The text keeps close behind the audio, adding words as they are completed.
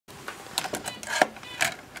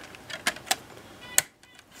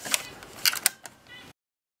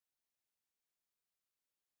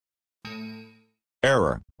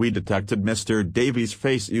Error, we detected MisterDavie's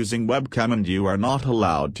face using webcam and you are not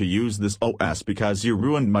allowed to use this OS because you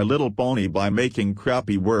ruined My Little Pony by making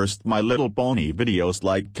crappy worst My Little Pony videos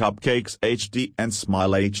like Cupcakes HD and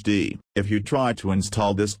Smile HD. If you try to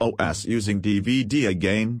install this OS using DVD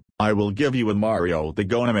again, I will give you a Mario the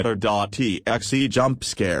GoAnimator.exe jump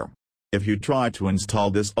scare. If you try to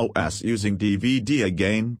install this OS using DVD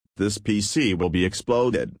again, this PC will be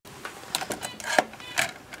exploded.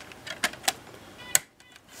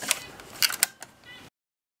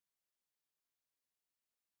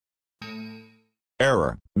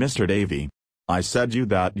 Error, MisterDavie. I said you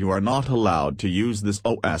that you are not allowed to use this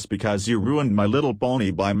OS because you ruined My Little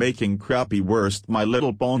Pony by making crappy worst My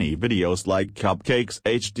Little Pony videos like Cupcakes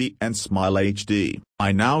HD and Smile HD.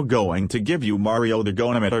 I now going to give you Mario the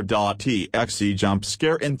GoAnimator.exe jump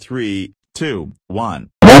scare in 3, 2, 1.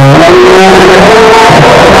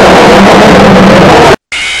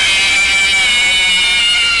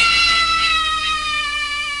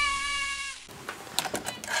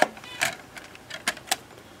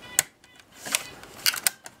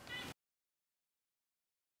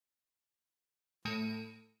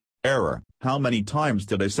 Error, how many times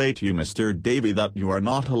did I say to you MisterDavie that you are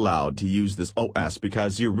not allowed to use this OS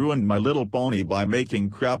because you ruined My Little Pony by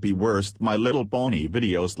making crappy worst My Little Pony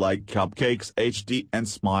videos like Cupcakes HD and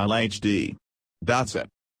Smile HD. That's it.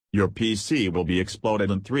 Your PC will be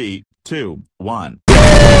exploded in 3, 2, 1.